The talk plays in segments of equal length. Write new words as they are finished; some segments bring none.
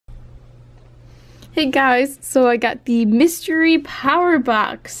Hey guys, so I got the mystery power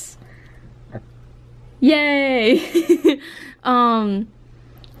box. Yay!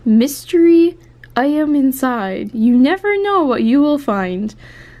 Mystery item inside. You never know what you will find.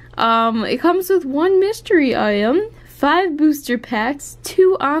 It comes with 1 mystery item, 5 booster packs,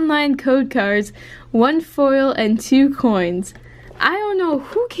 2 online code cards, 1 foil, and 2 coins. I don't know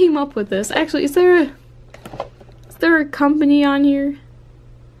who came up with this. Actually, is there a company on here?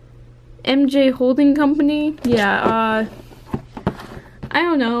 MJ Holding Company? Yeah, I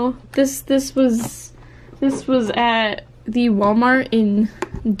don't know. This was at the Walmart in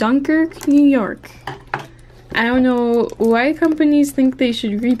Dunkirk, New York. I don't know why companies think they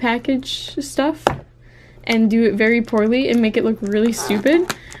should repackage stuff and do it very poorly and make it look really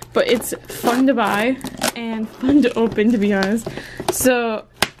stupid, but it's fun to buy and fun to open, to be honest. So,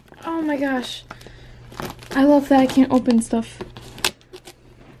 oh my gosh. I love that I can't open stuff.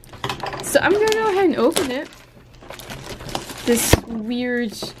 So I'm gonna go ahead and open it. This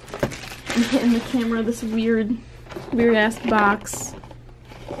weird, I'm hitting the camera, this weird ass box.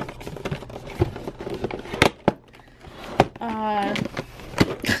 Oh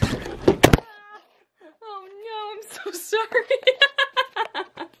no, I'm so sorry.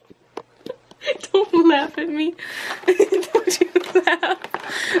 Don't laugh at me. Don't you laugh.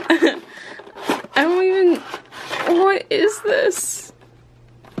 I don't even, what is this?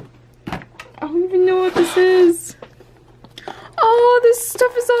 I don't even know what this is. Oh, this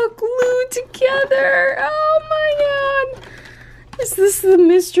stuff is all glued together. Oh my god. Is this the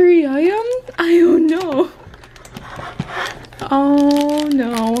mystery item? I don't know. Oh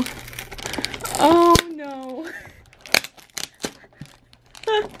no. Oh no.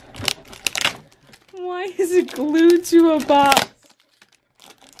 Why is it glued to a box?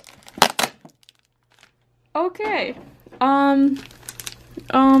 Okay.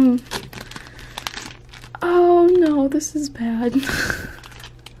 Oh no, this is bad.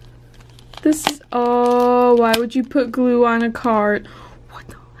 This is, oh, why would you put glue on a card? What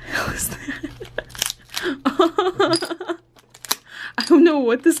the hell is that? I don't know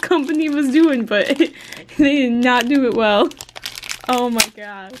what this company was doing, but they did not do it well. Oh my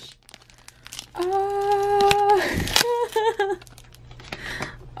gosh.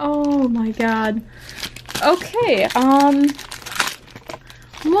 Oh my god. Okay,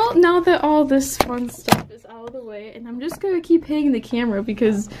 well, now that all this fun stuff is out of the way, and I'm just gonna keep hitting the camera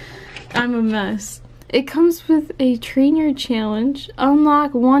because I'm a mess. It comes with a trainer challenge,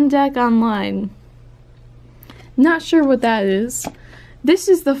 unlock 1 deck online. Not sure what that is. This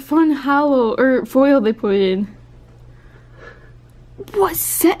is the fun hollow, or foil they put in. What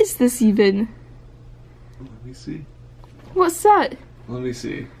set is this even? Let me see. What set? Let me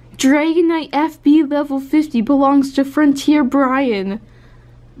see. Dragon Knight FB level 50 belongs to Frontier Brian.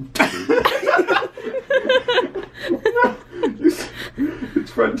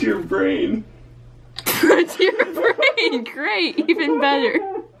 It's Frontier Brain. Frontier Brain, great, even better.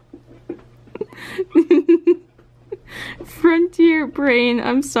 Frontier Brain,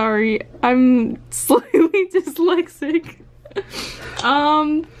 I'm sorry, I'm slightly dyslexic.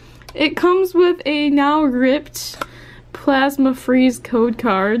 It comes with a now ripped Plasma Freeze code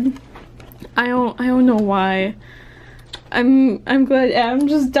card. I don't know why. I'm glad Adam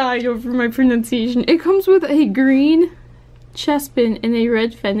just died over my pronunciation. It comes with a green Chespin and a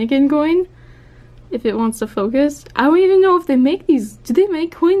red Fennekin coin, if it wants to focus. I don't even know if they make these. Do they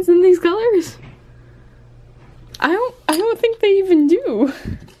make coins in these colors? I don't think they even do.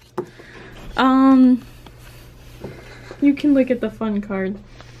 You can look at the fun card.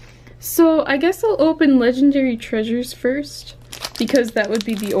 So I guess I'll open Legendary Treasures first, because that would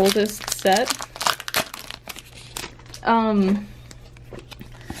be the oldest set.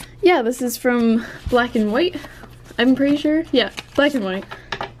 Yeah, this is from Black and White, I'm pretty sure. Yeah, Black and White.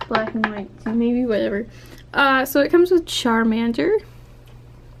 Black and White, maybe, whatever. So it comes with Charmander,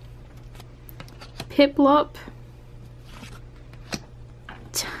 Piplup,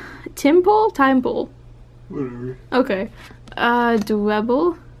 Timple? Whatever. Okay.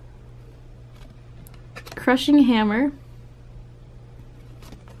 Dwebble, Crushing Hammer,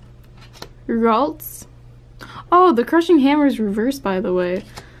 Ralts. Oh, the Crushing Hammer is reversed, by the way.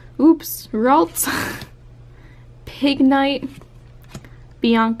 Oops. Ralts, Pignite,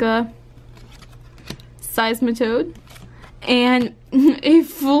 Bianca, Seismitoad, and a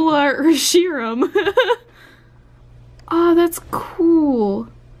full art Reshiram. Oh, that's cool.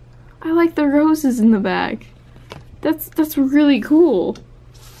 I like the roses in the back. That's really cool.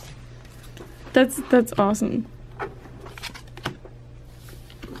 That's awesome.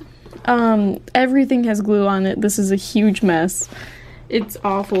 Everything has glue on it. This is a huge mess. It's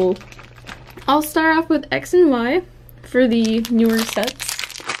awful. I'll start off with X and Y for the newer sets.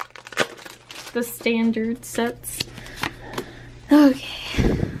 The standard sets.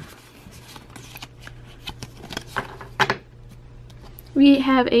 Okay. We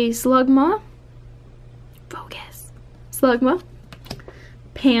have a Slugma. Focus. Slugma.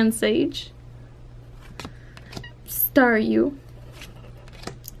 Pansage. Staryu.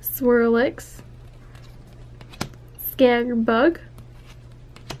 Swirlix. Scatterbug.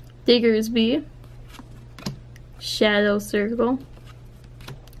 Diggersby. Shadow Circle.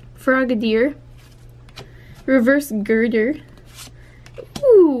 Frogadier. Reverse Girder.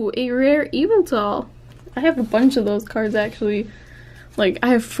 Ooh, a rare Yveltal. I have a bunch of those cards actually. Like, I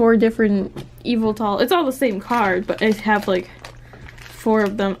have 4 different Yveltal. It's all the same card, but I have like 4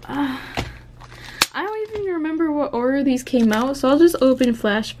 of them. I don't even remember what order these came out, so I'll just open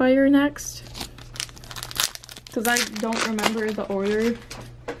Flashfire next. Because I don't remember the order.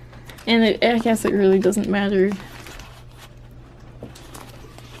 And I guess it really doesn't matter.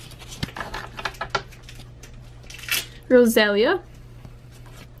 Roselia.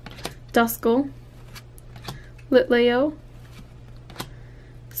 Duskull. Litleo.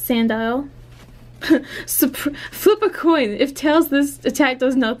 Sandile. Flip a coin. If tails, this attack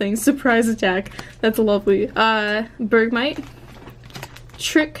does nothing. Surprise attack. That's lovely. Bergmite.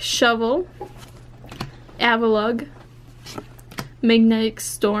 Trick Shovel. Avalugg. Magnetic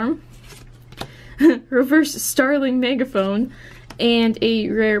Storm. Reverse Starling Megaphone. And a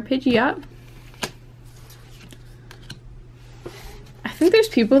rare Pidgeot. I think there's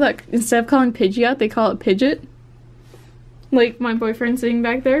people that instead of calling Pidgeot, they call it Pidgeot. Like my boyfriend sitting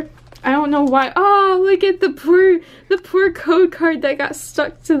back there. I don't know why. Oh, look at the poor code card that got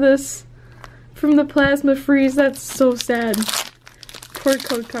stuck to this from the Plasma Freeze. That's so sad. Poor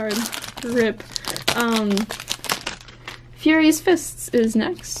code card. RIP. Furious Fists is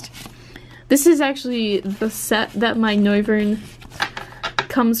next. This is actually the set that my Noivern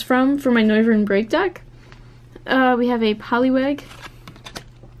comes from for my Noivern break deck. We have a Poliwag,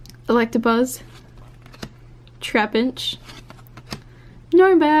 Electabuzz, Trapinch,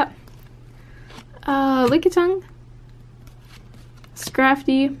 Norbat, Lickitung,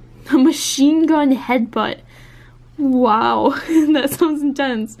 Scrafty, a Machine Gun Headbutt. Wow, that sounds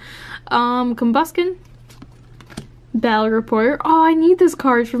intense. Combuskin, Battle Reporter. Oh, I need this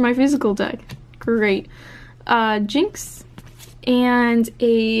card for my physical deck. Great. Jinx, and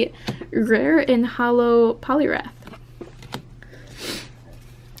a rare and hollow Poliwrath.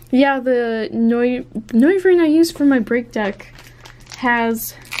 Yeah, the Noivern I use for my break deck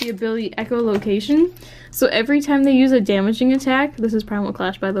has the ability Echolocation. So every time they use a damaging attack, this is Primal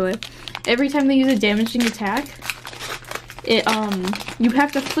Clash by the way, every time they use a damaging attack, it you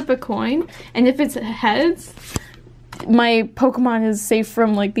have to flip a coin, and if it's heads, my Pokemon is safe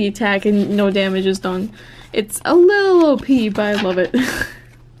from like the attack and no damage is done. It's a little OP, but I love it.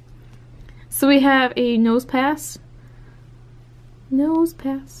 So we have a Nosepass.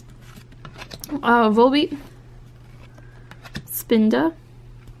 Volbeat. Spinda.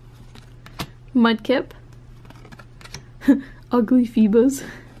 Mudkip. Ugly Phoebas.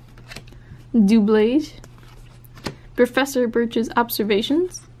 Doublade. Professor Birch's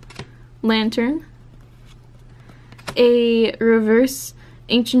Observations. Lantern. A reverse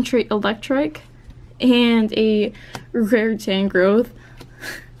Ancient Trait Electrike. And a rare Tangrowth.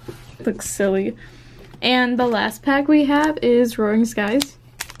 Looks silly. And the last pack we have is Roaring Skies.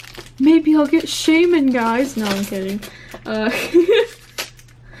 Maybe I'll get Shaman, guys. No, I'm kidding.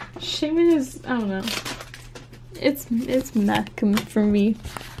 Shaman is, I don't know. It's meh for me.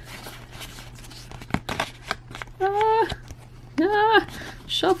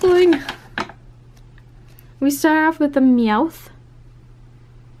 Shuffling. We start off with a Meowth.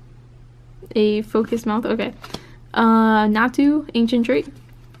 A Focus Mouth, okay. Natu, Ancient Trait.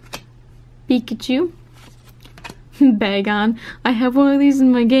 Pikachu. Bagon. I have one of these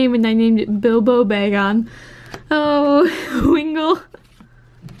in my game and I named it Bilbo Bagon. Oh, Wingull.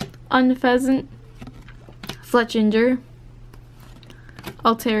 Unpheasant. Fletchinder.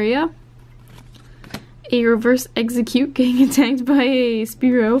 Altaria. A reverse Execute getting attacked by a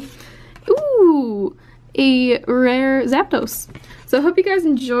Spearow. Ooh, a rare Zapdos. So I hope you guys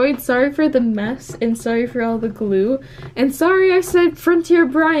enjoyed. Sorry for the mess and sorry for all the glue. And sorry I said Frontier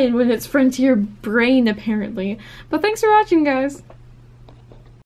Brian when it's Frontier Brain apparently. But thanks for watching, guys.